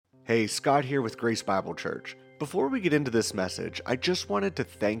Hey, Scott here with Grace Bible Church. Before we get into this message, I just wanted to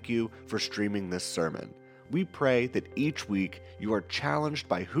thank you for streaming this sermon. We pray that each week you are challenged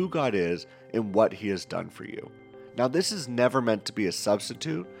by who God is and what He has done for you. Now, this is never meant to be a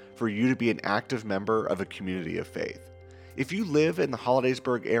substitute for you to be an active member of a community of faith. If you live in the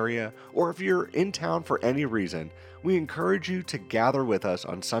Hollidaysburg area, or if you're in town for any reason, we encourage you to gather with us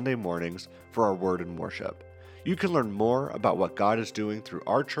on Sunday mornings for our word and worship. You can learn more about what God is doing through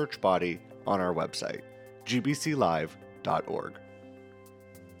our church body on our website, gbclive.org.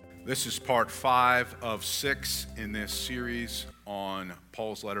 This is part 5 of 6 in this series on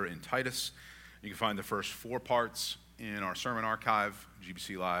Paul's letter in Titus. You can find the first 4 parts in our sermon archive,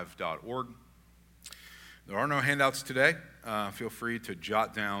 gbclive.org. There are no handouts today. Feel free to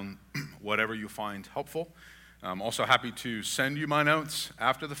jot down whatever you find helpful. I'm also happy to send you my notes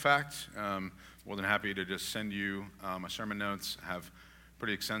after the fact. More than happy to just send you my sermon notes. I have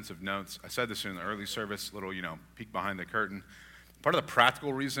pretty extensive notes. I said this in the early service, little, peek behind the curtain. Part of the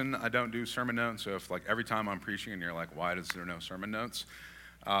practical reason I don't do sermon notes, so if every time I'm preaching and you're like, why is there no sermon notes?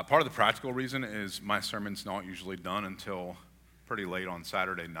 Part of the practical reason is my sermon's not usually done until pretty late on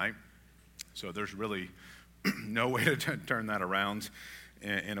Saturday night. So there's really no way to turn that around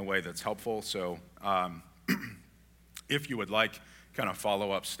in a way that's helpful. So if you would like kind of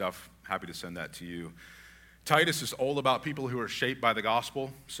follow-up stuff, happy to send that to you. Titus is all about people who are shaped by the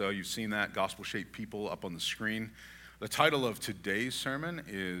gospel. So you've seen that, gospel-shaped people, up on the screen. The title of today's sermon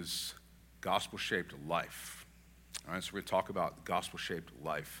is Gospel-Shaped Life. All right, so we're going to talk about gospel-shaped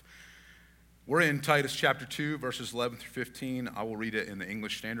life. We're in Titus chapter 2, verses 11 through 15. I will read it in the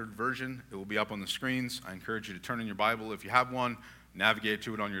English Standard Version. It will be up on the screens. I encourage you to turn in your Bible if you have one, navigate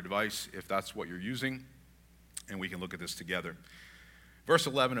to it on your device if that's what you're using, and we can look at this together. Verse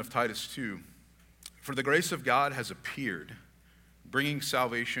 11 of Titus 2, "For the grace of God has appeared, bringing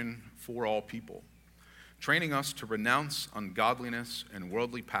salvation for all people, training us to renounce ungodliness and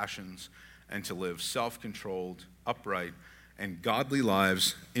worldly passions and to live self-controlled, upright, and godly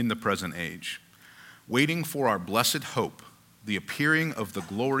lives in the present age, waiting for our blessed hope, the appearing of the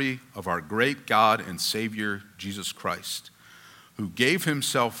glory of our great God and Savior, Jesus Christ, who gave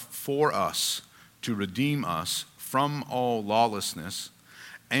himself for us to redeem us from all lawlessness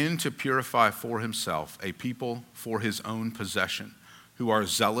and to purify for himself a people for his own possession, who are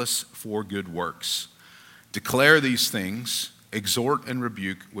zealous for good works. Declare these things, exhort and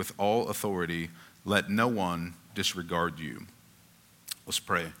rebuke with all authority. Let no one disregard you." Let's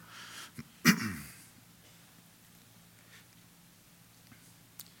pray.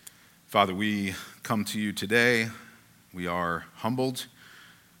 Father, we come to you today. We are humbled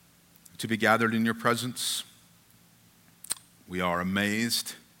to be gathered in your presence. We are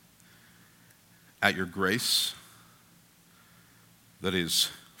amazed at your grace that is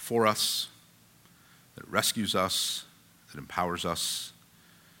for us, that rescues us, that empowers us.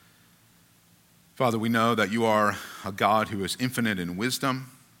 Father, we know that you are a God who is infinite in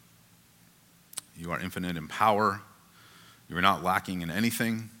wisdom. You are infinite in power. You are not lacking in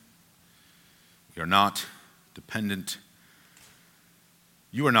anything. We are not dependent.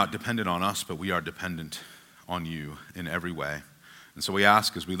 You are not dependent on us, but we are dependent on you in every way. And so we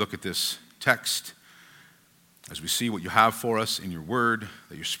ask, as we look at this text, as we see what you have for us in your word,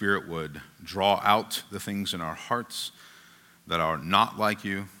 that your Spirit would draw out the things in our hearts that are not like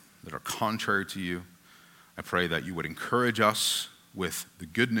you, that are contrary to you. I pray that you would encourage us with the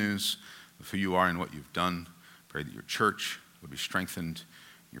good news of who you are and what you've done. Pray that your church would be strengthened,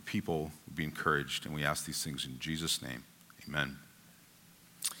 your people would be encouraged, and we ask these things in Jesus' name. Amen.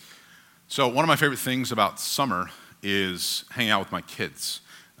 So one of my favorite things about summer is hanging out with my kids.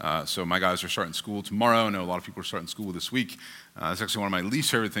 So my guys are starting school tomorrow. I know a lot of people are starting school this week. That's actually one of my least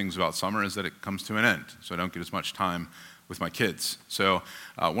favorite things about summer is that it comes to an end. So I don't get as much time with my kids. So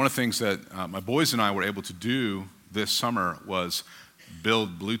one of the things that my boys and I were able to do this summer was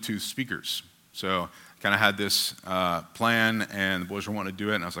build Bluetooth speakers. So I kind of had this plan, and the boys were wanting to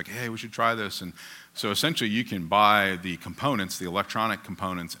do it, and I was like, hey, we should try this. And so essentially you can buy the components, the electronic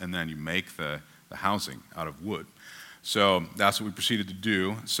components, and then you make the housing out of wood. So that's what we proceeded to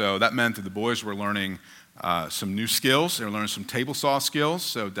do. So that meant that the boys were learning some new skills. They were learning some table saw skills,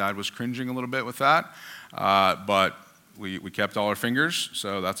 so Dad was cringing a little bit with that. But we kept all our fingers,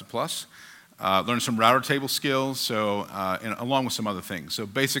 so that's a plus. Learned some router table skills, so and along with some other things. So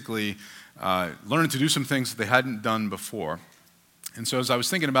basically, learning to do some things that they hadn't done before. And so as I was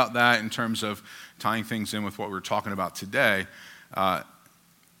thinking about that in terms of tying things in with what we were talking about today,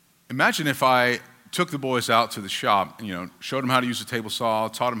 imagine if I took the boys out to the shop, showed them how to use a table saw,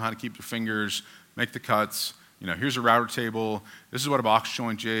 taught them how to keep their fingers, make the cuts, here's a router table. This is what a box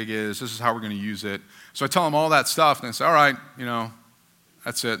joint jig is. This is how we're going to use it. So I tell them all that stuff, and they say, all right,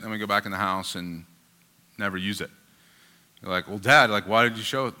 that's it. Then we go back in the house and never use it. They're like, well, Dad, why did you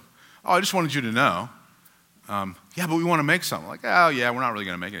show it? Oh, I just wanted you to know. Yeah, but we want to make something. Like, oh, yeah, we're not really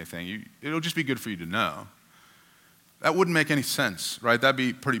going to make anything. It'll just be good for you to know. That wouldn't make any sense, right? That'd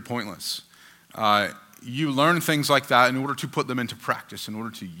be pretty pointless. You learn things like that in order to put them into practice, in order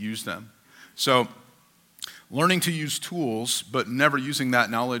to use them. So learning to use tools, but never using that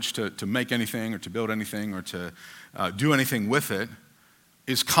knowledge to make anything or to build anything or to do anything with it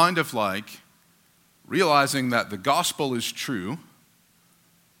is kind of like realizing that the gospel is true,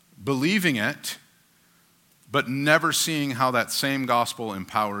 believing it, but never seeing how that same gospel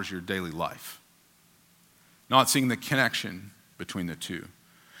empowers your daily life. Not seeing the connection between the two.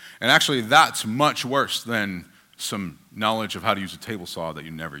 And actually, that's much worse than some knowledge of how to use a table saw that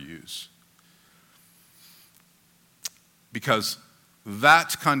you never use. Because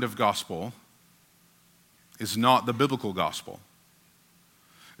that kind of gospel is not the biblical gospel.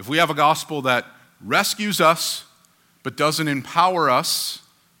 If we have a gospel that rescues us but doesn't empower us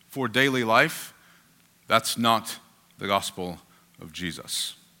for daily life, that's not the gospel of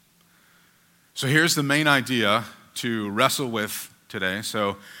Jesus. So here's the main idea to wrestle with today.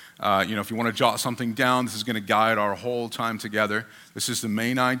 So, if you want to jot something down, this is going to guide our whole time together. This is the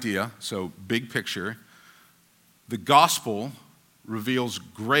main idea, so big picture. The gospel reveals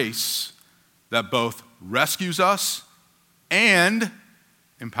grace that both rescues us and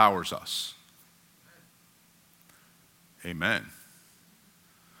empowers us. Amen.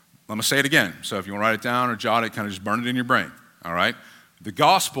 I'm going to say it again. So if you want to write it down or jot it, kind of just burn it in your brain. All right? The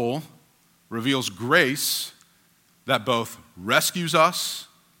gospel reveals grace that both rescues us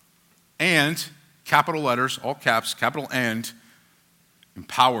and, capital letters, all caps, capital and,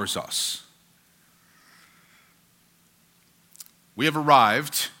 empowers us. We have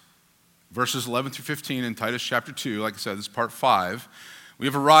arrived, verses 11 through 15 in Titus chapter 2, like I said, this is part 5. We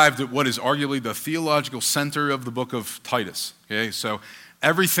have arrived at what is arguably the theological center of the book of Titus. Okay, so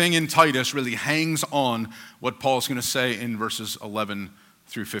everything in Titus really hangs on what Paul's going to say in verses 11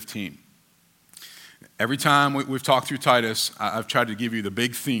 through 15. Every time we've talked through Titus, I've tried to give you the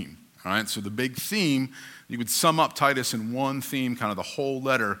big theme. All right, so the big theme, you would sum up Titus in one theme, kind of the whole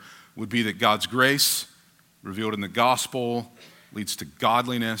letter, would be that God's grace, revealed in the gospel, leads to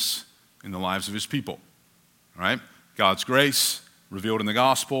godliness in the lives of his people. All right, God's grace, revealed in the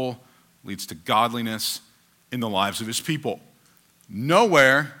gospel, leads to godliness in the lives of his people.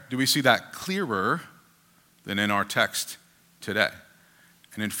 Nowhere do we see that clearer than in our text today.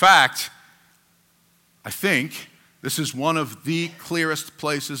 And in fact, I think this is one of the clearest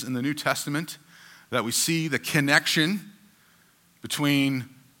places in the New Testament that we see the connection between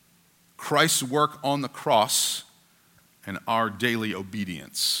Christ's work on the cross and our daily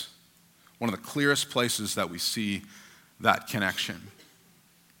obedience. One of the clearest places that we see that connection.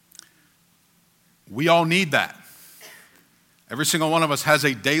 We all need that. Every single one of us has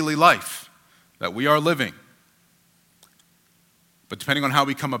a daily life that we are living. But depending on how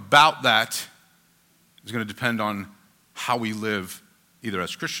we come about that is going to depend on how we live either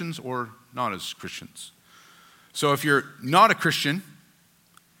as Christians or not as Christians. So if you're not a Christian,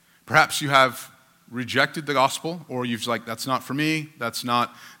 perhaps you have rejected the gospel, or you've like, that's not for me, that's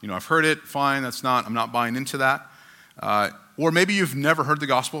not, I've heard it, fine, I'm not buying into that. Or maybe you've never heard the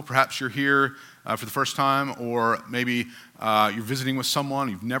gospel, perhaps you're here for the first time, or maybe you're visiting with someone,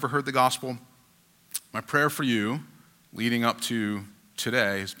 you've never heard the gospel. My prayer for you leading up to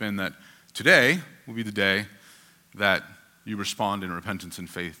today has been that today will be the day that you respond in repentance and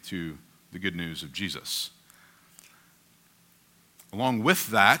faith to the good news of Jesus. Along with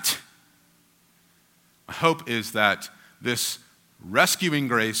that, my hope is that this rescuing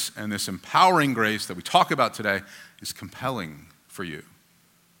grace and this empowering grace that we talk about today is compelling for you.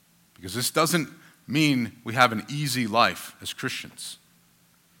 Because this doesn't mean we have an easy life as Christians.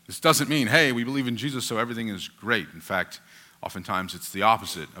 This doesn't mean, hey, we believe in Jesus, so everything is great. In fact, oftentimes it's the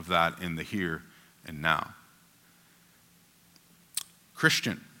opposite of that in the here and now.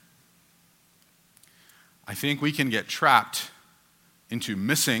 Christian, I think we can get trapped into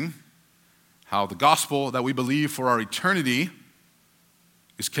missing how the gospel that we believe for our eternity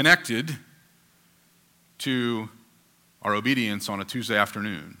is connected to our obedience on a Tuesday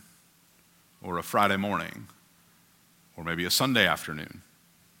afternoon or a Friday morning or maybe a Sunday afternoon.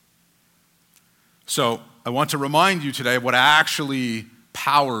 So I want to remind you today of what actually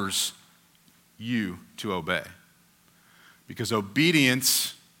powers you to obey. Because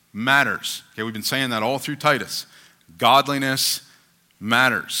obedience matters. Okay, we've been saying that all through Titus. Godliness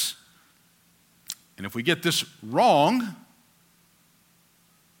matters. And if we get this wrong,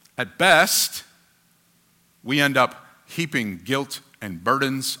 at best, we end up heaping guilt and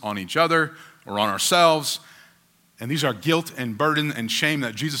burdens on each other or on ourselves. And these are guilt and burden and shame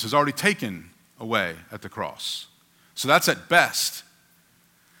that Jesus has already taken away at the cross. So that's at best.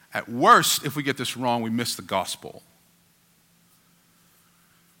 At worst, if we get this wrong, we miss the gospel.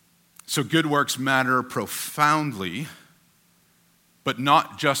 So good works matter profoundly, but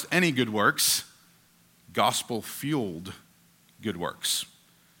not just any good works, gospel-fueled good works.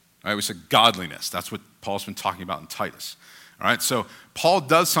 All right, we said godliness. That's what Paul's been talking about in Titus. All right, so Paul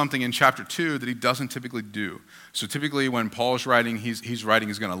does something in chapter 2 that he doesn't typically do. So typically when Paul's writing, he's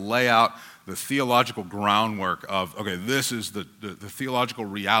going to lay out the theological groundwork of, okay, this is the theological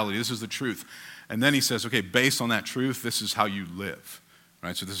reality, this is the truth. And then he says, okay, based on that truth, this is how you live.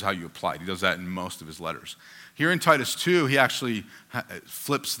 Right, so this is how you apply it. He does that in most of his letters. Here in Titus 2, he actually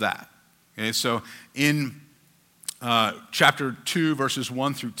flips that. Okay, so in chapter 2, verses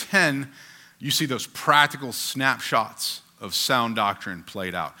 1 through 10, you see those practical snapshots of sound doctrine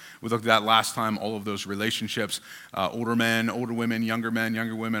played out. We looked at that last time, all of those relationships, older men, older women, younger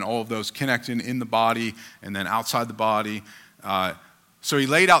women, all of those connecting in the body and then outside the body. So he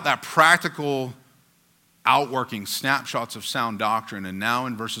laid out that practical outworking snapshots of sound doctrine, and now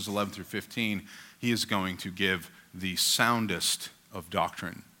in verses 11 through 15, he is going to give the soundest of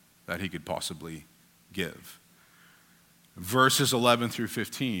doctrine that he could possibly give. Verses 11 through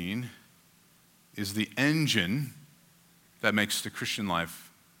 15 is the engine that makes the Christian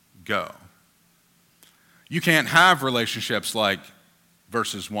life go. You can't have relationships like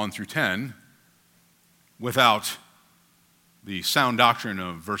verses 1 through 10 without the sound doctrine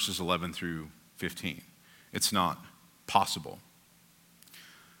of verses 11 through 15. It's not possible.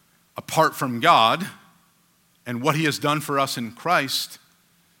 Apart from God and what he has done for us in Christ,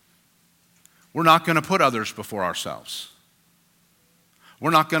 we're not going to put others before ourselves.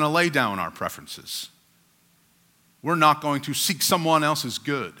 We're not going to lay down our preferences. We're not going to seek someone else's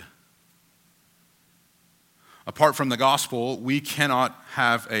good. Apart from the gospel, we cannot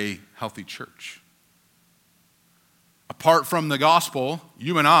have a healthy church. Apart from the gospel,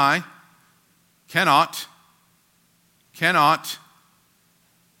 you and I cannot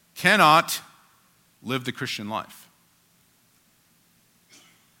live the Christian life.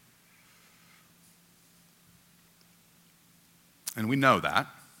 And we know that.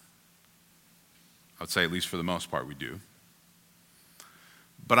 I would say, at least for the most part, we do.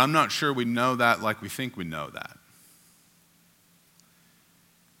 But I'm not sure we know that like we think we know that.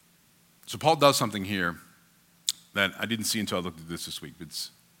 So Paul does something here that I didn't see until I looked at this week.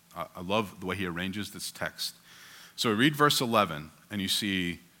 I love the way he arranges this text. So we read verse 11, and you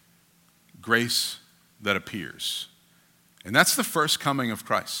see grace that appears. And that's the first coming of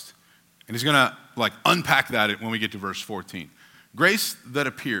Christ. And he's going to unpack that when we get to verse 14. Grace that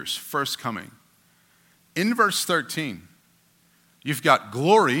appears, first coming. In verse 13, you've got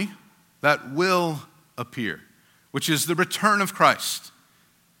glory that will appear, which is the return of Christ.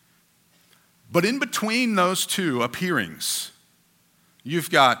 But in between those two appearings, you've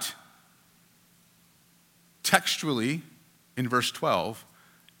got textually in verse 12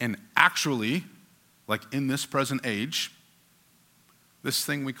 and actually, like in this present age, this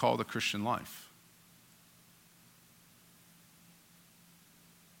thing we call the Christian life.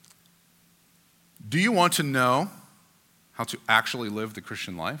 Do you want to know how to actually live the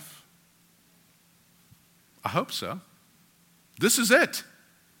Christian life? I hope so. This is it.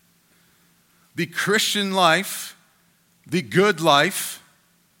 The Christian life, the good life,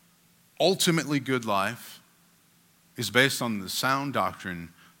 ultimately good life, is based on the sound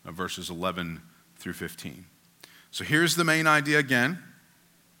doctrine of verses 11 through 15. So here's the main idea again.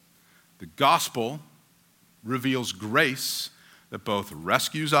 The gospel reveals grace that both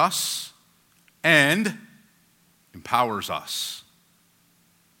rescues us and empowers us.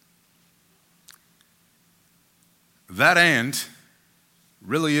 That "and"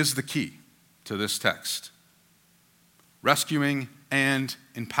 really is the key to this text. Rescuing and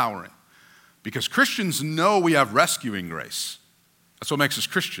empowering. Because Christians know we have rescuing grace. That's what makes us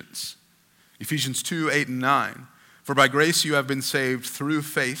Christians. Ephesians 2, 8, and 9. For by grace you have been saved through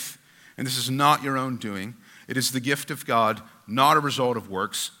faith, and this is not your own doing. It is the gift of God, not a result of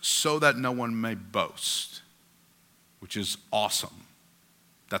works, so that no one may boast. Which is awesome.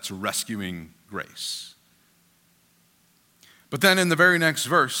 That's rescuing grace. But then in the very next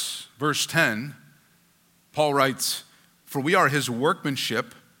verse, verse 10, Paul writes, for we are his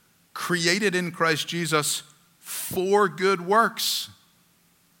workmanship, created in Christ Jesus for good works,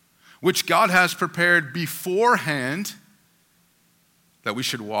 which God has prepared beforehand that we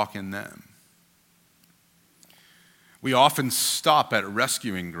should walk in them. We often stop at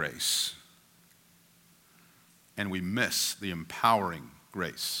rescuing grace, and we miss the empowering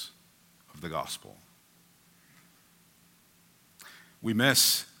grace of the gospel. We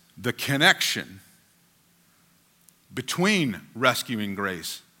miss the connection between rescuing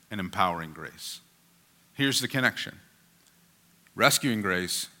grace and empowering grace. Here's the connection. Rescuing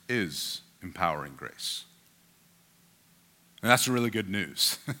grace is empowering grace. And that's really good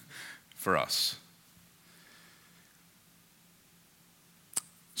news for us.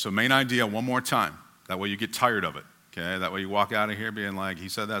 So main idea one more time. That way you get tired of it. Okay? That way you walk out of here being like, he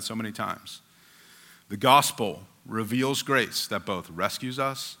said that so many times. The gospel reveals grace that both rescues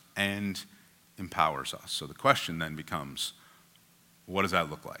us and empowers us. So the question then becomes, what does that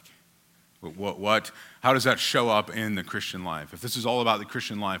look like? How does that show up in the Christian life? If this is all about the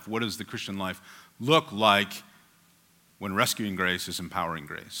Christian life, what does the Christian life look like when rescuing grace is empowering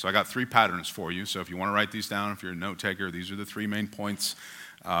grace? So I got 3 patterns for you. So if you want to write these down, if you're a note taker, these are the 3 main points.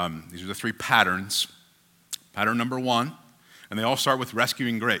 These are the 3 patterns. Pattern number 1, and they all start with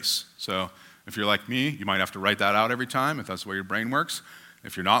rescuing grace. So if you're like me, you might have to write that out every time if that's the way your brain works.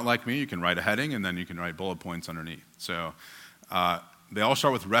 If you're not like me, you can write a heading and then you can write bullet points underneath. So they all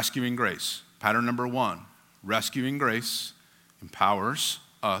start with rescuing grace. Pattern number 1, rescuing grace empowers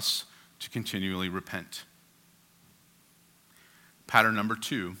us to continually repent. Pattern number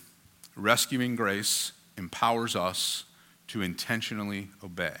 2, rescuing grace empowers us to intentionally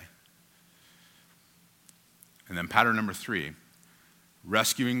obey. And then pattern number 3,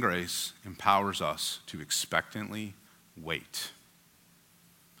 rescuing grace empowers us to expectantly wait.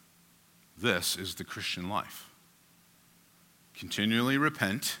 This is the Christian life. Continually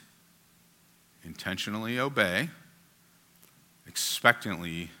repent, intentionally obey,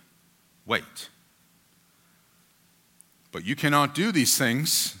 expectantly wait. But you cannot do these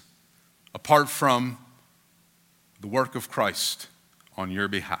things apart from the work of Christ on your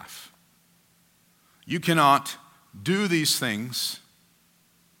behalf. You cannot do these things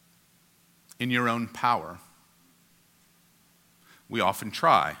in your own power. We often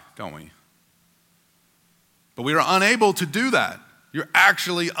try, don't we? But we are unable to do that. You're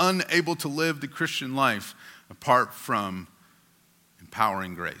actually unable to live the Christian life apart from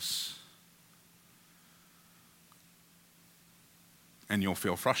empowering grace. And you'll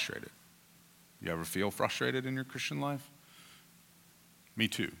feel frustrated. You ever feel frustrated in your Christian life? Me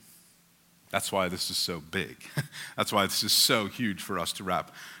too. That's why this is so big. That's why this is so huge for us to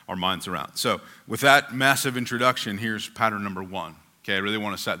wrap our minds around. So with that massive introduction, here's pattern number 1. Okay, I really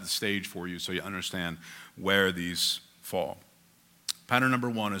want to set the stage for you so you understand where these fall. Pattern number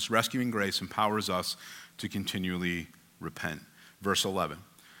 1 is rescuing grace empowers us to continually repent. Verse 11.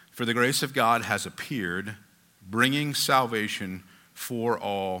 For the grace of God has appeared, bringing salvation for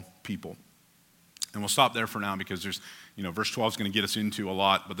all people. And we'll stop there for now because there's, verse 12 is going to get us into a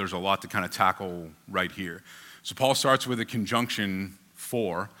lot, but there's a lot to kind of tackle right here. So Paul starts with a conjunction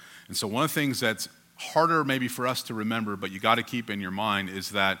for. And so one of the things that's harder maybe for us to remember, but you got to keep in your mind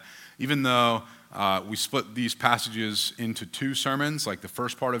is that even though we split these passages into 2 sermons, like the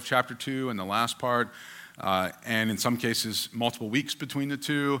first part of chapter 2 and the last part, and in some cases multiple weeks between the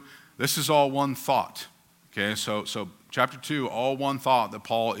 2, this is all one thought. Okay, so chapter 2, all one thought that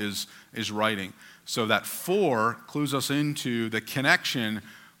Paul is writing. So that 4 clues us into the connection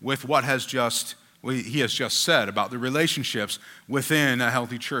with what he has just said about the relationships within a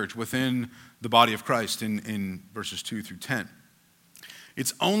healthy church, within the body of Christ in verses 2 through 10.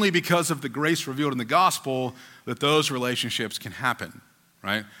 It's only because of the grace revealed in the gospel that those relationships can happen,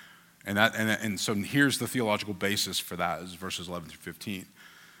 right? And so here's the theological basis for that, is verses 11 through 15.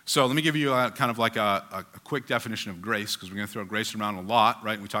 So let me give you kind of like a quick definition of grace, because we're going to throw grace around a lot,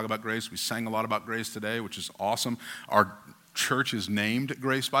 right? We talk about grace. We sang a lot about grace today, which is awesome. Our church is named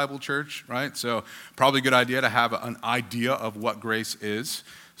Grace Bible Church, right? So probably a good idea to have an idea of what grace is.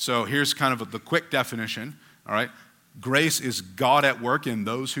 So here's kind of the quick definition, all right? Grace is God at work in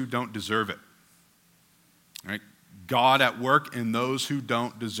those who don't deserve it, right? God at work in those who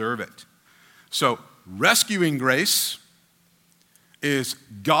don't deserve it. So rescuing grace is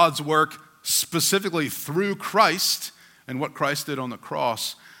God's work specifically through Christ and what Christ did on the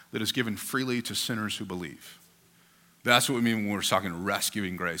cross that is given freely to sinners who believe. That's what we mean when we're talking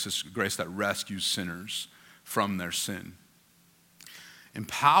rescuing grace. It's grace that rescues sinners from their sin.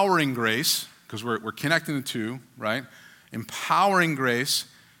 Empowering grace, because we're connecting the 2, right? Empowering grace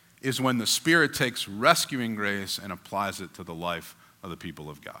is when the Spirit takes rescuing grace and applies it to the life of the people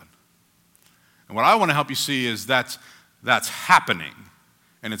of God. And what I want to help you see is that's happening,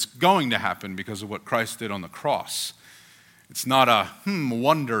 and it's going to happen because of what Christ did on the cross. It's not a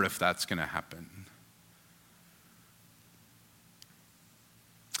wonder if that's going to happen.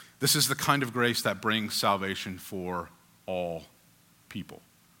 This is the kind of grace that brings salvation for all people.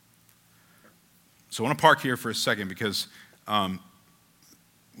 So I want to park here for a second because we're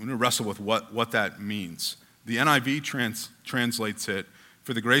going to wrestle with what that means. The NIV translates it,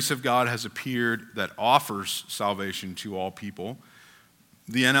 "For the grace of God has appeared that offers salvation to all people."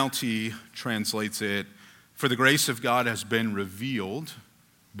 The NLT translates it, "For the grace of God has been revealed,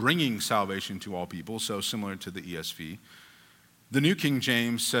 bringing salvation to all people," so similar to the ESV. The New King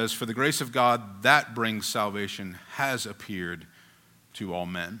James says, "For the grace of God that brings salvation has appeared to all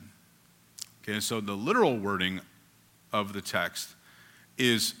men." Okay, so the literal wording of the text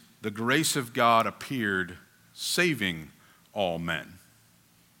is, "The grace of God appeared, saving all men."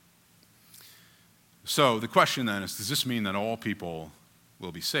 So the question then is, does this mean that all people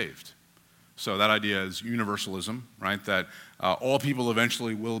will be saved? So that idea is universalism, right? That all people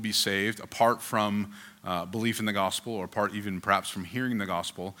eventually will be saved apart from belief in the gospel, or apart even perhaps from hearing the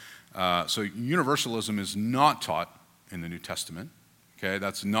gospel. So universalism is not taught in the New Testament. Okay,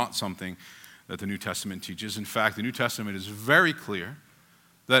 that's not something that the New Testament teaches. In fact, the New Testament is very clear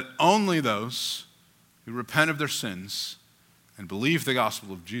that only those who repent of their sins and believe the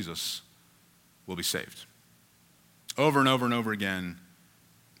gospel of Jesus will be saved. Over and over and over again,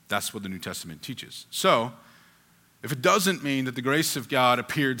 that's what the New Testament teaches. So, if it doesn't mean that the grace of God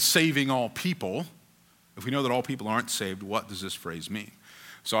appeared saving all people, if we know that all people aren't saved, what does this phrase mean?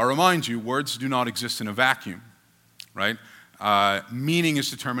 So I'll remind you, words do not exist in a vacuum, right? Meaning is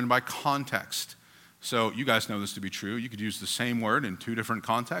determined by context. So you guys know this to be true. You could use the same word in two different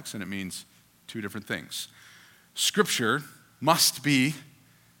contexts, and it means two different things. Scripture must be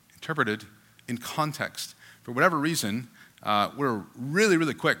interpreted in context. For whatever reason, we're really,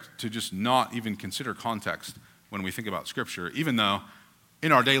 really quick to just not even consider context when we think about Scripture, even though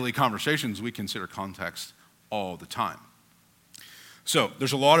in our daily conversations we consider context all the time. So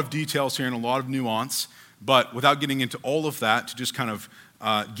there's a lot of details here and a lot of nuance, but without getting into all of that, to just kind of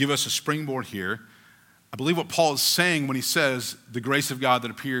give us a springboard here, I believe what Paul is saying when he says the grace of God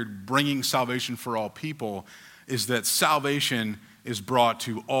that appeared bringing salvation for all people is that salvation is brought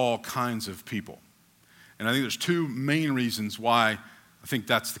to all kinds of people. And I think there's two main reasons why I think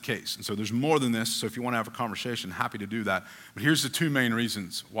that's the case. And so there's more than this, so if you want to have a conversation, happy to do that. But here's the two main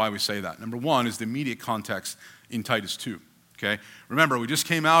reasons why we say that. Number one is the immediate context in Titus 2. Okay? Remember, we just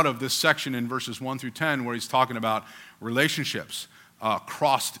came out of this section in verses 1 through 10 where he's talking about relationships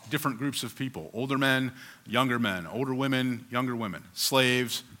across different groups of people. Older men, older women, younger women,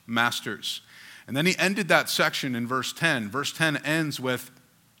 slaves, masters. And then he ended that section in verse 10. Verse 10 ends with,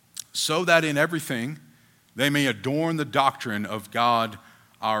 "So that in everything they may adorn the doctrine of God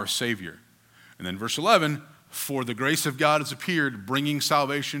our Savior." And then verse 11, "For the grace of God has appeared, bringing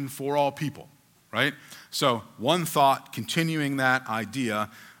salvation for all people." Right? So one thought continuing that idea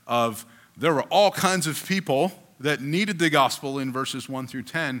of there were all kinds of people that needed the gospel in verses 1 through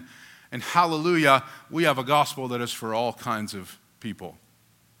 10, and hallelujah, we have a gospel that is for all kinds of people.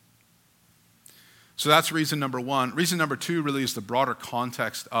 So that's reason number one. Reason number two really is the broader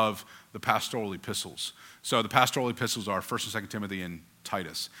context of the pastoral epistles. So the pastoral epistles are 1st and 2nd Timothy and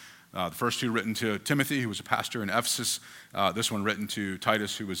Titus. The first two written to Timothy, who was a pastor in Ephesus. This one written to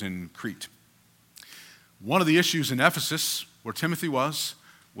Titus, who was in Crete. One of the issues in Ephesus, where Timothy was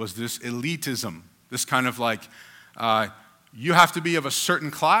this elitism. This kind of like, you have to be of a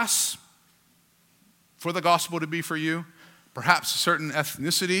certain class for the gospel to be for you. Perhaps a certain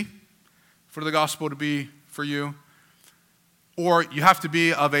ethnicity for the gospel to be for you. Or you have to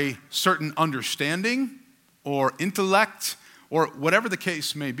be of a certain understanding or intellect or whatever the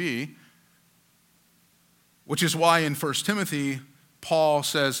case may be. Which is why in 1 Timothy, Paul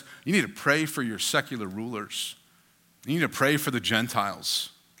says, you need to pray for your secular rulers. You need to pray for the Gentiles.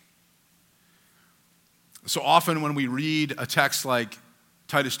 So often when we read a text like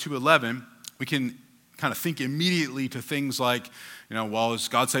Titus 2:11, we can kind of think immediately to things like, well, does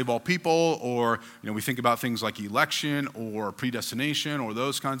God save all people? Or, we think about things like election or predestination or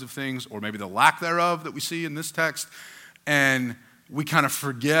those kinds of things, or maybe the lack thereof that we see in this text. And we kind of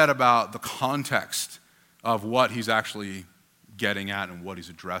forget about the context of what he's actually getting at and what he's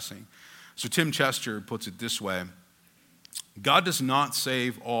addressing. So Tim Chester puts it this way: God does not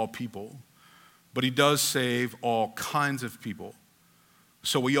save all people, but he does save all kinds of people.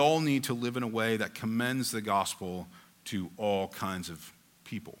 So we all need to live in a way that commends the gospel to all kinds of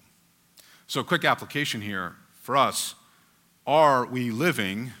people. So quick application here for us: are we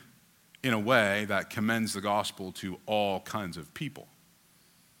living in a way that commends the gospel to all kinds of people?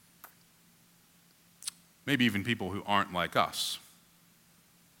 Maybe even people who aren't like us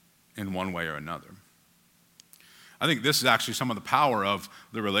in one way or another. I think this is actually some of the power of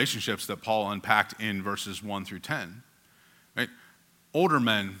the relationships that Paul unpacked in verses 1 through 10. Right? Older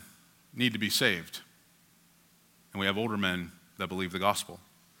men need to be saved. And we have older men that believe the gospel.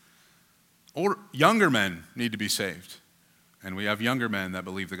 Younger men need to be saved. And we have younger men that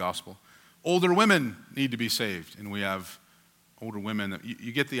believe the gospel. Older women need to be saved. And we have older women.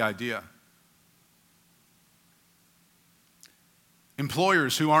 You get the idea.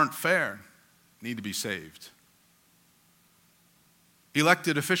 Employers who aren't fair need to be saved.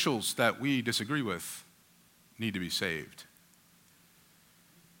 Elected officials that we disagree with need to be saved.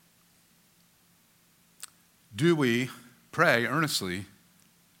 Do we pray earnestly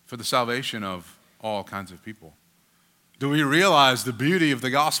for the salvation of all kinds of people? Do we realize the beauty of the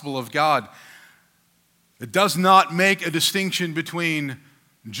gospel of God? It does not make a distinction between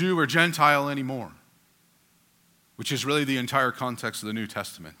Jew or Gentile anymore, which is really the entire context of the New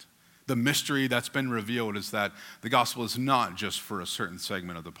Testament. The mystery that's been revealed is that the gospel is not just for a certain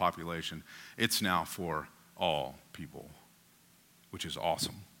segment of the population. It's now for all people, which is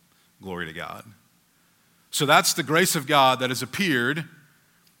awesome. Glory to God. So that's the grace of God that has appeared.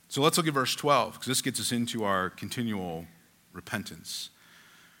 So let's look at verse 12, because this gets us into our continual repentance.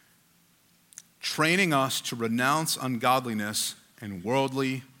 Training us to renounce ungodliness and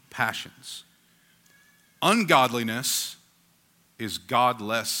worldly passions. Ungodliness is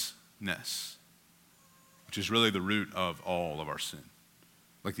godlessness, which is really the root of all of our sin,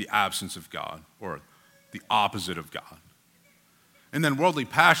 like the absence of God or the opposite of God. And then worldly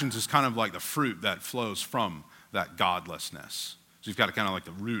passions is kind of like the fruit that flows from that godlessness. So you've got kind of like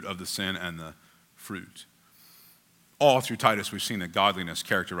the root of the sin and the fruit. All through Titus, we've seen that godliness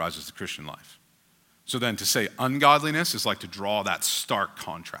characterizes the Christian life. So then to say ungodliness is like to draw that stark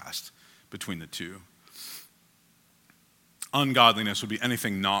contrast between the two. Ungodliness would be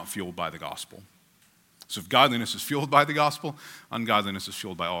anything not fueled by the gospel. So if godliness is fueled by the gospel, ungodliness is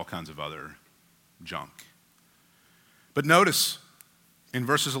fueled by all kinds of other junk. But notice in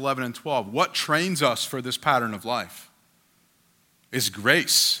verses 11 and 12, what trains us for this pattern of life is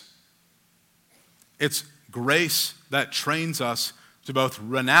grace. It's grace that trains us to both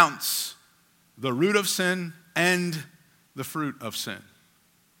renounce the root of sin and the fruit of sin.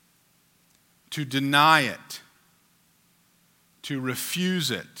 To deny it. To refuse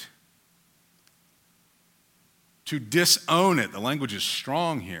it. To disown it. The language is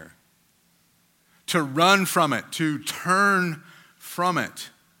strong here. To run from it. To turn from it.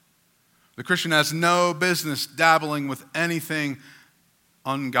 The Christian has no business dabbling with anything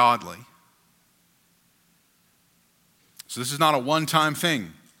ungodly. So this is not a one-time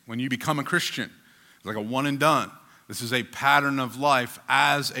thing. When you become a Christian, it's like a one and done. This is a pattern of life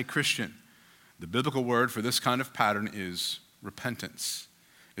as a Christian. The biblical word for this kind of pattern is repentance.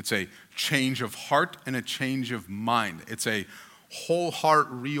 It's a change of heart and a change of mind. It's a whole heart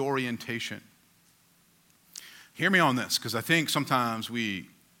reorientation. Hear me on this, because I think sometimes we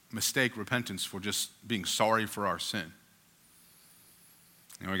mistake repentance for just being sorry for our sin.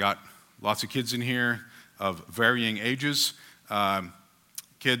 You know, we got lots of kids in here of varying ages.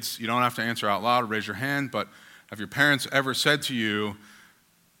 Kids, you don't have to answer out loud or raise your hand, but have your parents ever said to you,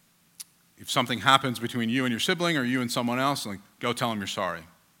 if something happens between you and your sibling or you and someone else, like, go tell them you're sorry?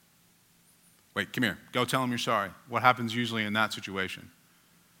 Wait, come here. Go tell them you're sorry. What happens usually in that situation?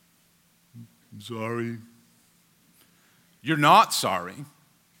 I'm sorry. You're not sorry.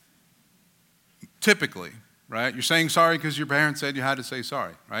 Typically, right? You're saying sorry because your parents said you had to say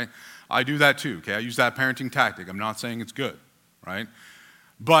sorry, right? I do that too, okay? I use that parenting tactic. I'm not saying it's good, right?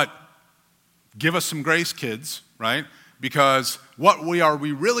 But give us some grace, kids, right? Because what we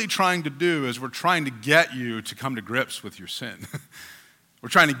really trying to do is we're trying to get you to come to grips with your sin. We're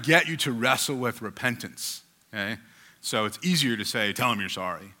trying to get you to wrestle with repentance, okay? So it's easier to say, tell them you're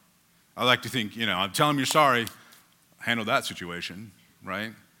sorry. I like to think, tell them you're sorry, handle that situation,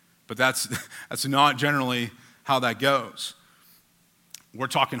 right? But that's not generally how that goes. We're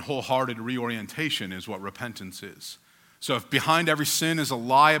talking wholehearted reorientation is what repentance is. So if behind every sin is a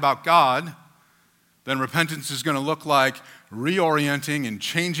lie about God, then repentance is going to look like reorienting and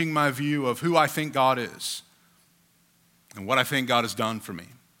changing my view of who I think God is and what I think God has done for me.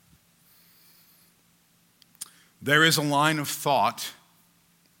 There is a line of thought,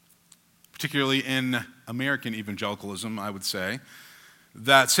 particularly in American evangelicalism, I would say,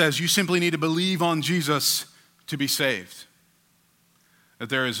 that says you simply need to believe on Jesus to be saved. That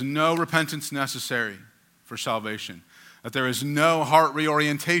there is no repentance necessary for salvation. That there is no heart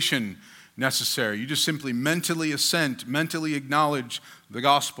reorientation necessary. You just simply mentally assent, mentally acknowledge the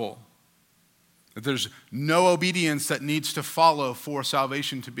gospel. That there's no obedience that needs to follow for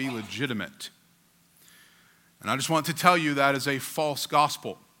salvation to be legitimate. And I just want to tell you that is a false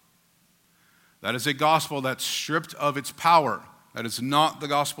gospel. That is a gospel that's stripped of its power. That is not the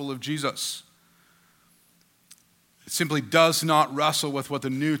gospel of Jesus. It simply does not wrestle with what the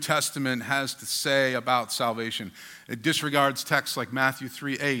New Testament has to say about salvation. It disregards texts like Matthew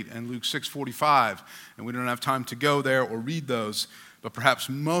 3:8 and Luke 6:45, and we don't have time to go there or read those, but perhaps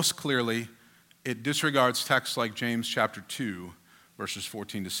most clearly, it disregards texts like James chapter 2, verses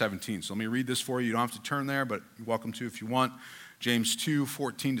 14 to 17. So let me read this for you. You don't have to turn there, but you're welcome to if you want. James 2,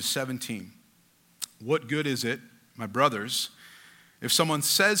 14 to 17. What good is it, my brothers, if someone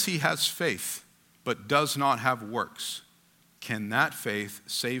says he has faith, but does not have works? Can that faith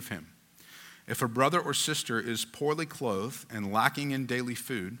save him? If a brother or sister is poorly clothed and lacking in daily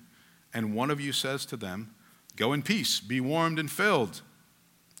food, and one of you says to them, go in peace, be warmed and filled,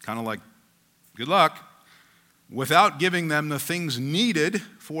 kind of like, good luck, without giving them the things needed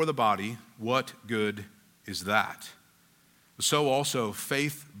for the body, what good is that? So also,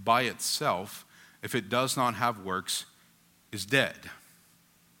 faith by itself, if it does not have works, is dead.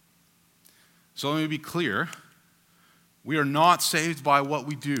 So let me be clear. We are not saved by what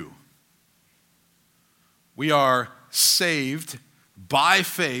we do. We are saved by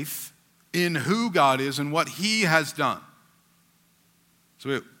faith in who God is and what He has done.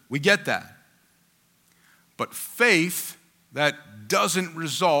 So we get that. But faith that doesn't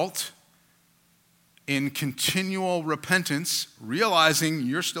result in continual repentance, realizing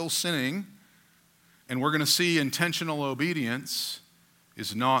you're still sinning, and we're going to see intentional obedience,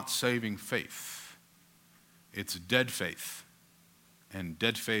 is not saving faith. It's dead faith. And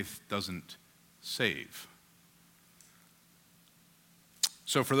dead faith doesn't save.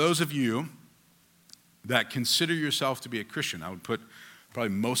 So for those of you that consider yourself to be a Christian, I would put probably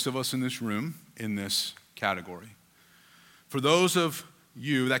most of us in this room in this category. For those of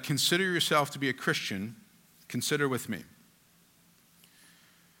you that consider yourself to be a Christian, consider with me.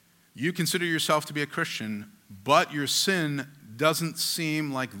 You consider yourself to be a Christian, but your sin doesn't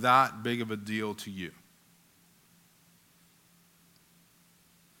seem like that big of a deal to you.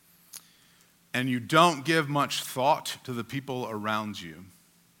 And you don't give much thought to the people around you.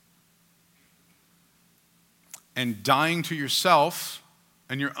 And dying to yourself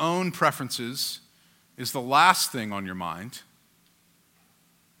and your own preferences is the last thing on your mind.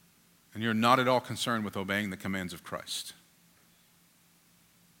 And you're not at all concerned with obeying the commands of Christ.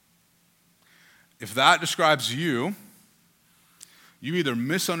 If that describes you, you either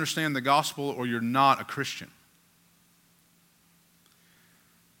misunderstand the gospel or you're not a Christian.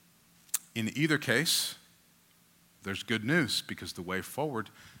 In either case, there's good news because the way forward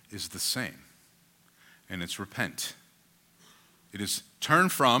is the same. And it's repent. It is turn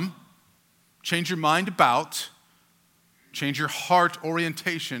from, change your mind about, change your heart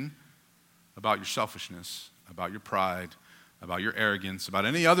orientation about your selfishness, about your pride, about your arrogance, about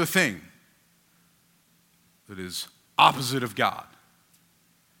any other thing that is opposite of God.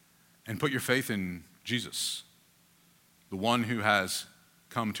 And put your faith in Jesus, the one who has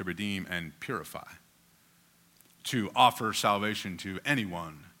come to redeem and purify, to offer salvation to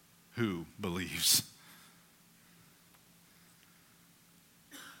anyone who believes.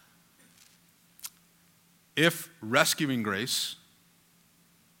 If rescuing grace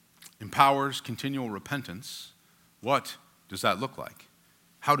empowers continual repentance, what does that look like?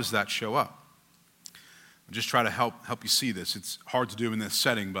 How does that show up? I'll just try to help you see this. It's hard to do in this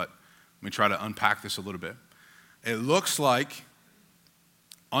setting, but let me try to unpack this a little bit. It looks like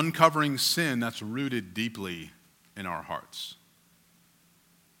uncovering sin that's rooted deeply in our hearts.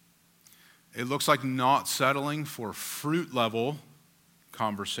 It looks like not settling for fruit-level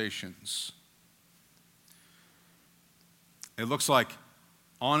conversations. It looks like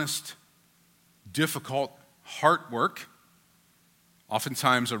honest, difficult heart work,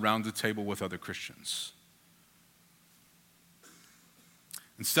 oftentimes around the table with other Christians.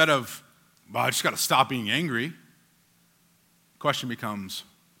 Instead of, well, I just got to stop being angry, the question becomes,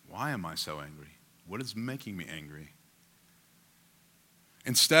 why am I so angry? What is making me angry?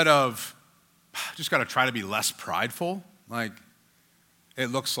 Instead of, I just got to try to be less prideful, it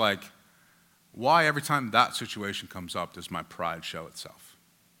looks like, why every time that situation comes up does my pride show itself?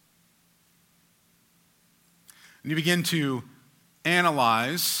 And you begin to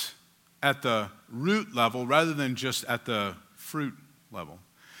analyze at the root level rather than just at the fruit level.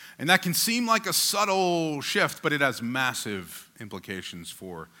 And that can seem like a subtle shift, but it has massive implications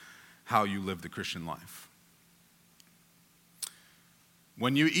for how you live the Christian life.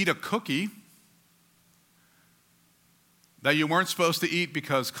 When you eat a cookie that you weren't supposed to eat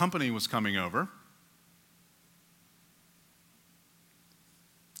because company was coming over,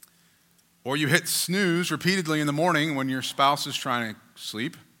 Or you hit snooze repeatedly in the morning when your spouse is trying to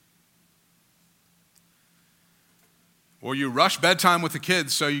sleep. Or you rush bedtime with the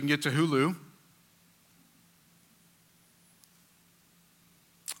kids so you can get to Hulu.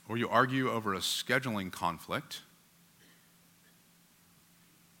 Or you argue over a scheduling conflict.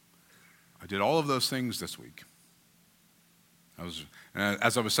 I did all of those things this week.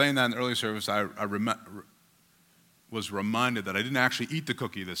 As I was saying that in the early service, I was reminded that I didn't actually eat the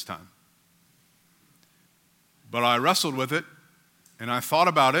cookie this time. But I wrestled with it, and I thought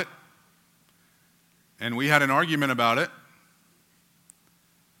about it, and we had an argument about it,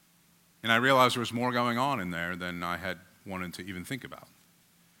 and I realized there was more going on in there than I had wanted to even think about.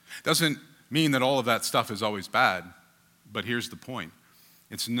 Doesn't mean that all of that stuff is always bad, but here's the point.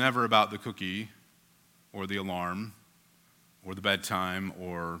 It's never about the cookie or the alarm or the bedtime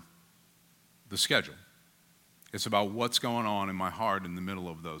or the schedule. It's about what's going on in my heart in the middle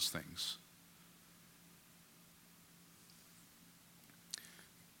of those things.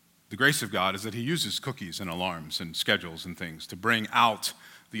 The grace of God is that he uses cookies and alarms and schedules and things to bring out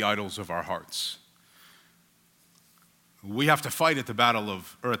the idols of our hearts. We have to fight at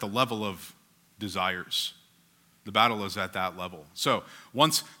the level of desires. The battle is at that level. So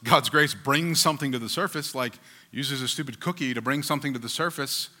once God's grace brings something to the surface, like uses a stupid cookie to bring something to the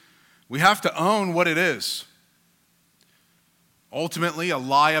surface, we have to own what it is. Ultimately, a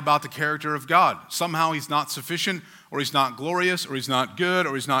lie about the character of God. Somehow he's not sufficient, or he's not glorious, or he's not good,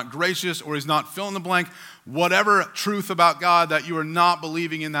 or he's not gracious, or he's not fill in the blank. Whatever truth about God that you are not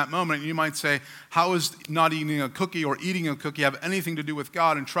believing in that moment, you might say, how is not eating a cookie or eating a cookie have anything to do with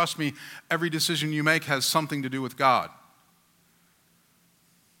God? And trust me, every decision you make has something to do with God.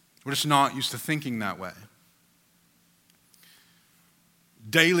 We're just not used to thinking that way.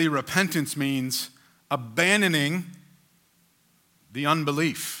 Daily repentance means abandoning the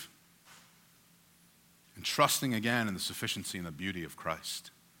unbelief and trusting again in the sufficiency and the beauty of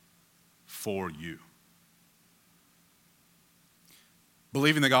Christ for you.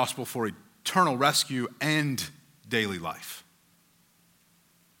 Believing the gospel for eternal rescue and daily life.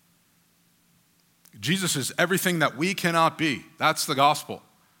 Jesus is everything that we cannot be. That's the gospel.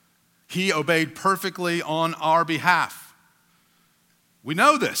 He obeyed perfectly on our behalf. We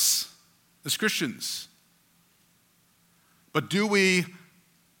know this as Christians. But do we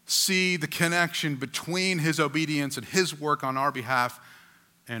see the connection between his obedience and his work on our behalf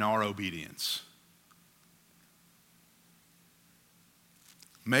and our obedience?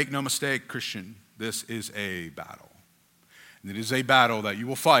 Make no mistake, Christian, this is a battle. And it is a battle that you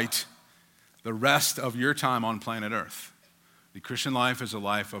will fight the rest of your time on planet Earth. The Christian life is a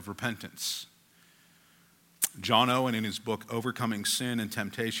life of repentance. John Owen, in his book, Overcoming Sin and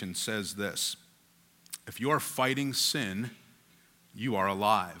Temptation, says this: if you are fighting sin, you are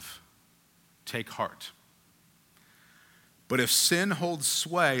alive. Take heart. But if sin holds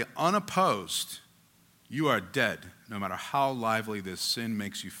sway unopposed, you are dead, no matter how lively this sin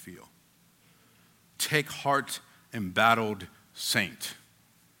makes you feel. Take heart, embattled saint.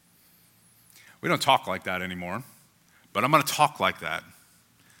 We don't talk like that anymore, but I'm going to talk like that.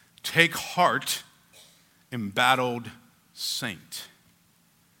 Take heart, embattled saint.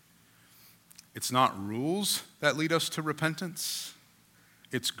 It's not rules that lead us to repentance.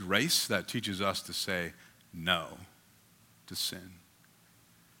 It's grace that teaches us to say no to sin.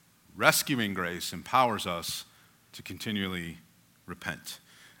 Rescuing grace empowers us to continually repent.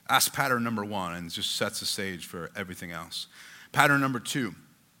 That's pattern number one, and just sets the stage for everything else. Pattern number two,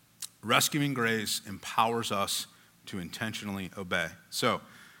 rescuing grace empowers us to intentionally obey. So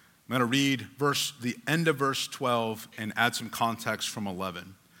I'm going to read the end of verse 12 and add some context from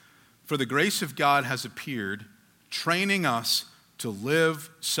 11. For the grace of God has appeared, training us to live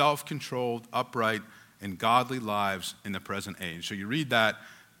self-controlled, upright, and godly lives in the present age. So you read that,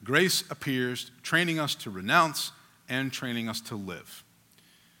 grace appears, training us to renounce and training us to live.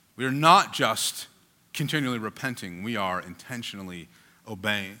 We are not just continually repenting, we are intentionally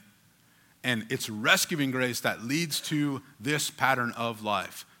obeying. And it's rescuing grace that leads to this pattern of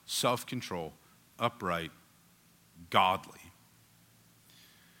life: self-control, upright, godly.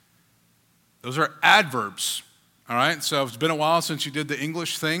 Those are adverbs, all right? So it's been a while since you did the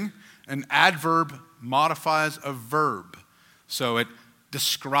English thing. An adverb modifies a verb, so it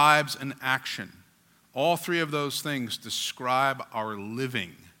describes an action. All three of those things describe our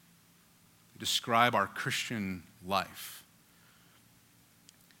living, describe our Christian life.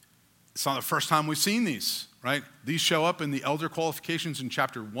 It's not the first time we've seen these, right? These show up in the elder qualifications in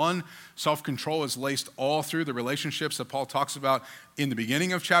chapter 1. Self-control is laced all through the relationships that Paul talks about in the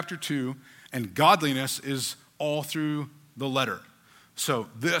beginning of chapter 2. And godliness is all through the letter. So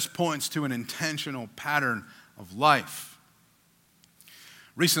this points to an intentional pattern of life.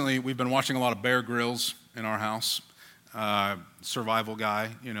 Recently, we've been watching a lot of Bear Grylls in our house. Survival guy,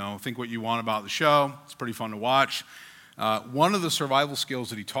 think what you want about the show. It's pretty fun to watch. One of the survival skills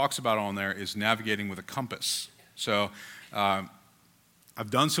that he talks about on there is navigating with a compass. So I've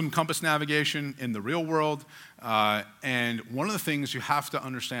done some compass navigation in the real world, and one of the things you have to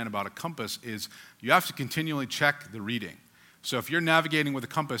understand about a compass is you have to continually check the reading. So if you're navigating with a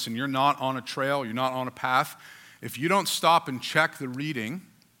compass and you're not on a trail, you're not on a path, if you don't stop and check the reading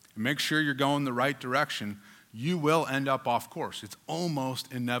and make sure you're going the right direction, you will end up off course. It's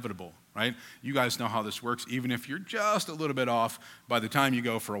almost inevitable, right? You guys know how this works. Even if you're just a little bit off, by the time you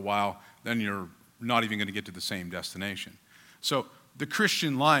go for a while, then you're not even going to get to the same destination. So the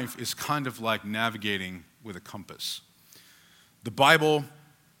Christian life is kind of like navigating with a compass. The Bible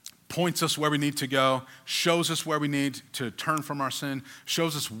points us where we need to go, shows us where we need to turn from our sin,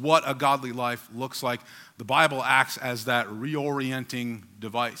 shows us what a godly life looks like. The Bible acts as that reorienting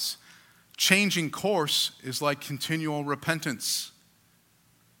device. Changing course is like continual repentance.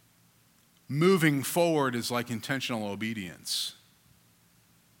 Moving forward is like intentional obedience.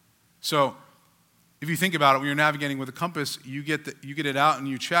 So, if you think about it, when you're navigating with a compass, you get it out and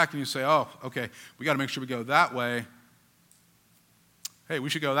you check and you say, oh, okay, we got to make sure we go that way. Hey, we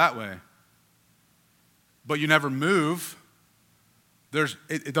should go that way. But you never move.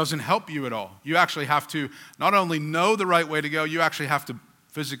 It doesn't help you at all. You actually have to not only know the right way to go, you actually have to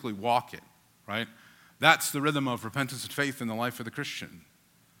physically walk it, right? That's the rhythm of repentance and faith in the life of the Christian.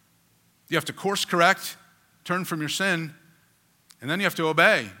 You have to course correct, turn from your sin, and then you have to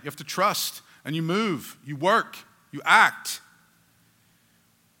obey. You have to trust. And you move, you work, you act.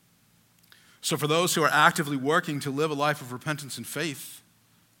 So for those who are actively working to live a life of repentance and faith,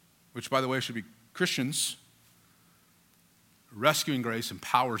 which by the way should be Christians, Rescuing Grace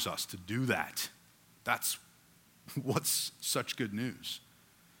empowers us to do that. That's what's such good news.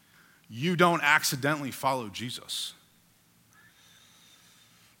 You don't accidentally follow Jesus.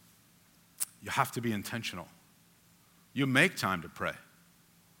 You have to be intentional. You make time to pray.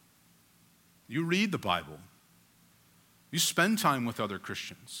 You read the Bible. You spend time with other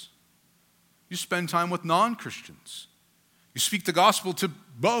Christians. You spend time with non-Christians. You speak the gospel to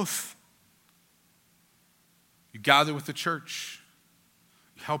both. You gather with the church.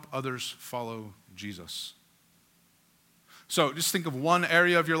 You help others follow Jesus. So just think of one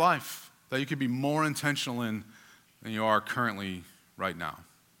area of your life that you could be more intentional in than you are currently right now.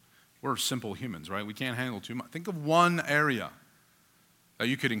 We're simple humans, right? We can't handle too much. Think of one area that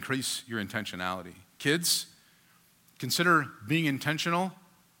you could increase your intentionality. Kids, consider being intentional,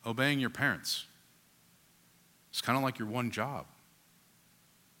 obeying your parents. It's kind of like your one job.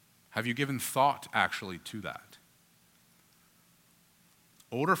 Have you given thought actually to that?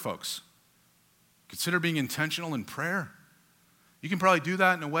 Older folks, consider being intentional in prayer. You can probably do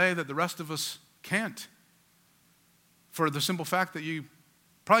that in a way that the rest of us can't, for the simple fact that you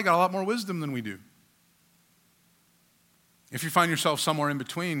probably got a lot more wisdom than we do. If you find yourself somewhere in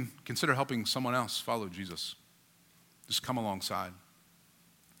between, consider helping someone else follow Jesus. Just come alongside.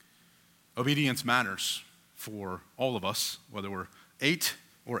 Obedience matters for all of us, whether we're 8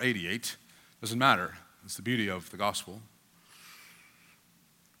 or 88. Doesn't matter. It's the beauty of the gospel.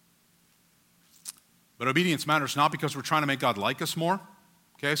 But obedience matters not because we're trying to make God like us more.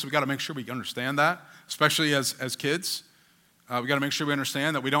 Okay, so we got to make sure we understand that, especially as kids. We got to make sure we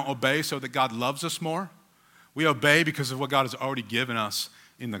understand that we don't obey so that God loves us more. We obey because of what God has already given us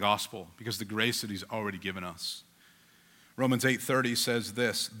in the gospel, because of the grace that he's already given us. Romans 8:30 says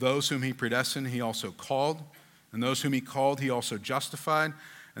this, those whom he predestined, he also called, and those whom he called, he also justified,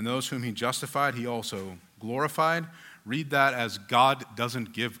 and those whom he justified, he also glorified. Read that as God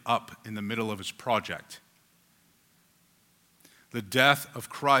doesn't give up in the middle of his project. The death of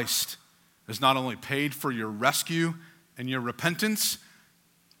Christ has not only paid for your rescue and your repentance,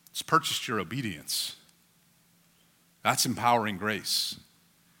 it's purchased your obedience. That's empowering grace.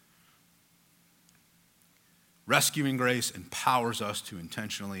 Rescuing grace empowers us to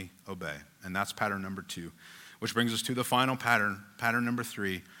intentionally obey. And that's pattern number 2, which brings us to the final pattern, pattern number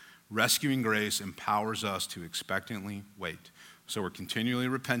 3. Rescuing grace empowers us to expectantly wait. So we're continually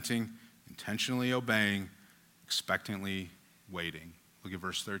repenting, intentionally obeying, expectantly waiting. Look at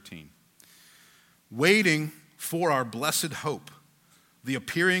verse 13. Waiting for our blessed hope, the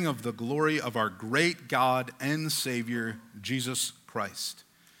appearing of the glory of our great God and Savior, Jesus Christ.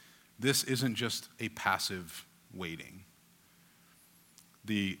 This isn't just a passive waiting.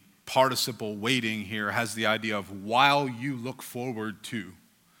 The participle waiting here has the idea of while you look forward to,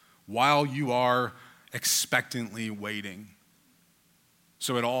 while you are expectantly waiting.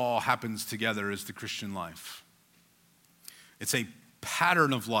 So it all happens together as the Christian life. It's a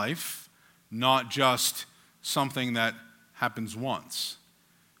pattern of life, not just something that happens once.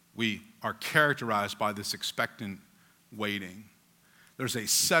 We are characterized by this expectant waiting. There's a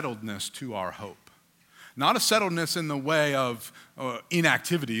settledness to our hope. Not a settledness in the way of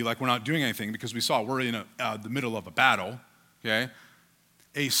inactivity, like we're not doing anything, because we saw we're in the middle of a battle, okay?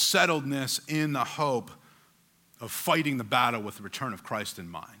 A settledness in the hope of fighting the battle with the return of Christ in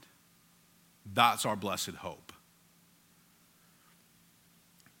mind. That's our blessed hope.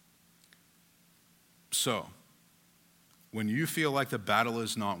 So, when you feel like the battle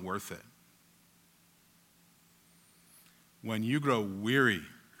is not worth it, when you grow weary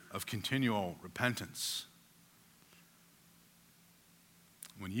of continual repentance,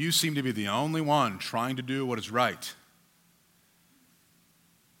 when you seem to be the only one trying to do what is right,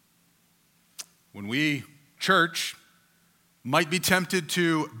 when we, church, might be tempted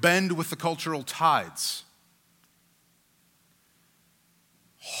to bend with the cultural tides,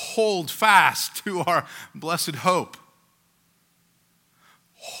 hold fast to our blessed hope.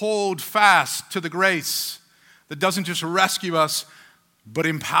 Hold fast to the grace that doesn't just rescue us, but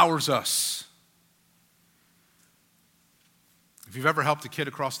empowers us. If you've ever helped a kid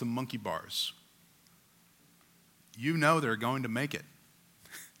across the monkey bars, you know they're going to make it.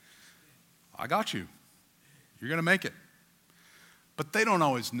 I got you. You're going to make it. But they don't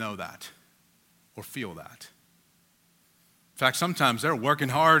always know that or feel that. In fact, sometimes they're working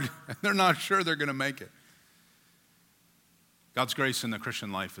hard and they're not sure they're going to make it. God's grace in the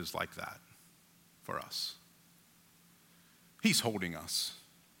Christian life is like that for us. He's holding us.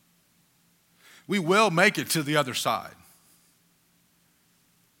 We will make it to the other side.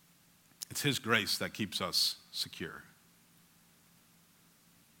 It's His grace that keeps us secure.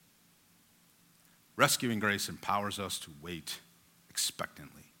 Rescuing grace empowers us to wait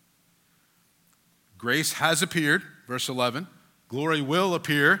expectantly. Grace has appeared, verse 11. Glory will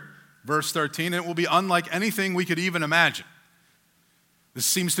appear, verse 13. It will be unlike anything we could even imagine. This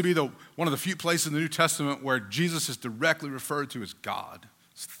seems to be one of the few places in the New Testament where Jesus is directly referred to as God.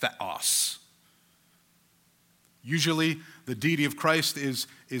 It's theos. Usually, the deity of Christ is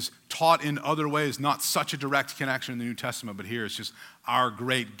taught in other ways, not such a direct connection in the New Testament, but here it's just our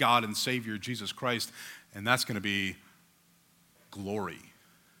great God and Savior, Jesus Christ, and that's going to be glory,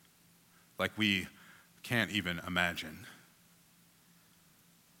 like we can't even imagine.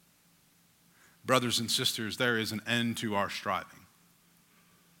 Brothers and sisters, there is an end to our striving.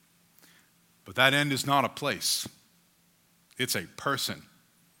 But that end is not a place. It's a person.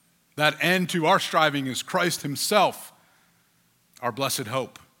 That end to our striving is Christ Himself, our blessed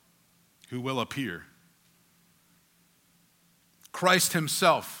hope, who will appear. Christ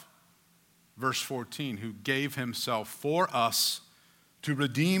Himself, verse 14, who gave Himself for us to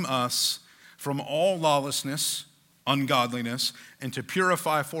redeem us from all lawlessness, ungodliness, and to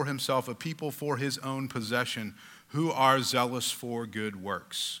purify for Himself a people for His own possession who are zealous for good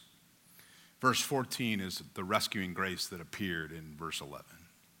works. Verse 14 is the rescuing grace that appeared in verse 11.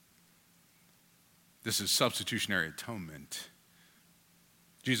 This is substitutionary atonement.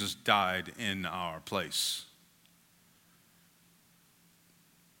 Jesus died in our place.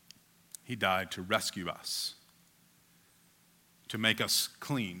 He died to rescue us, to make us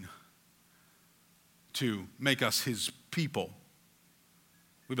clean, to make us His people.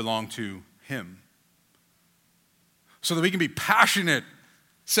 We belong to Him. So that we can be passionate.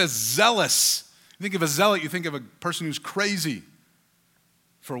 It says zealous. You think of a zealot, you think of a person who's crazy.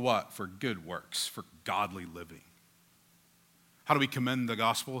 For what? For good works, for godly living. How do we commend the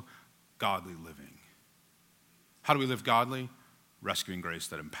gospel? Godly living. How do we live godly? Rescuing grace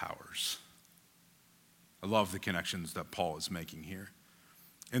that empowers. I love the connections that Paul is making here.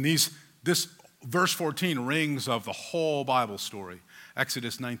 And this verse 14 rings of the whole Bible story.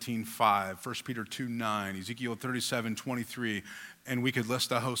 Exodus 19:5, 1 Peter 2:9, Ezekiel 37:23, and we could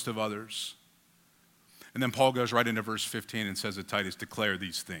list a host of others. And then Paul goes right into verse 15 and says to Titus, declare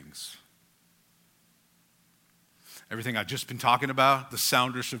these things. Everything I've just been talking about, the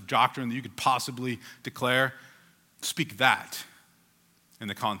soundest of doctrine that you could possibly declare, speak that in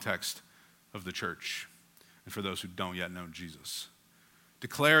the context of the church and for those who don't yet know Jesus.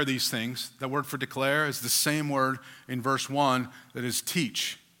 Declare these things. That word for declare is the same word in verse 1 that is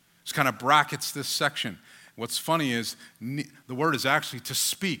teach. It kind of brackets this section. What's funny is the word is actually to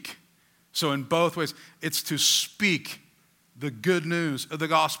speak. So in both ways, it's to speak the good news of the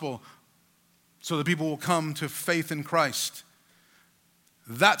gospel so that people will come to faith in Christ.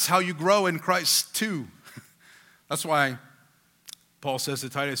 That's how you grow in Christ too. That's why Paul says to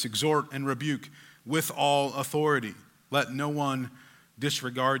Titus, exhort and rebuke with all authority. Let no one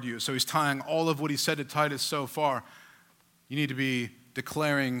disregard you. So he's tying all of what he said to Titus so far. You need to be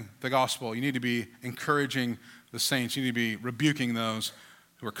declaring the gospel. You need to be encouraging the saints. You need to be rebuking those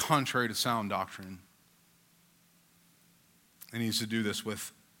who are contrary to sound doctrine. And he needs to do this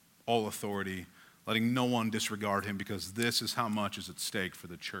with all authority, letting no one disregard him, because this is how much is at stake for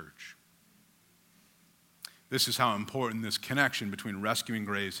the church. This is how important this connection between rescuing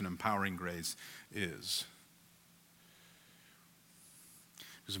grace and empowering grace is.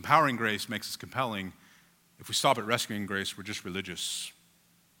 Because empowering grace makes us compelling. If we stop at rescuing grace, we're just religious.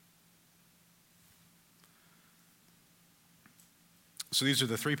 So these are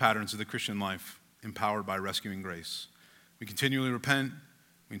the three patterns of the Christian life empowered by rescuing grace. We continually repent,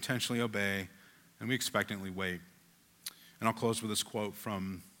 we intentionally obey, and we expectantly wait. And I'll close with this quote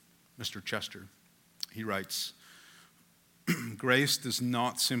from Mr. Chester. He writes, "Grace does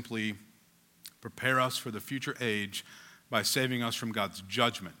not simply prepare us for the future age by saving us from God's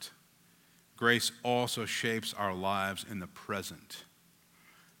judgment. Grace also shapes our lives in the present.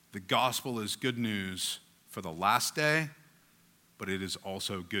 The gospel is good news for the last day, but it is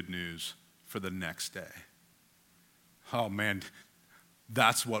also good news for the next day." Oh man,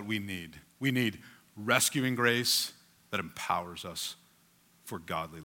 that's what we need. We need rescuing grace that empowers us for godly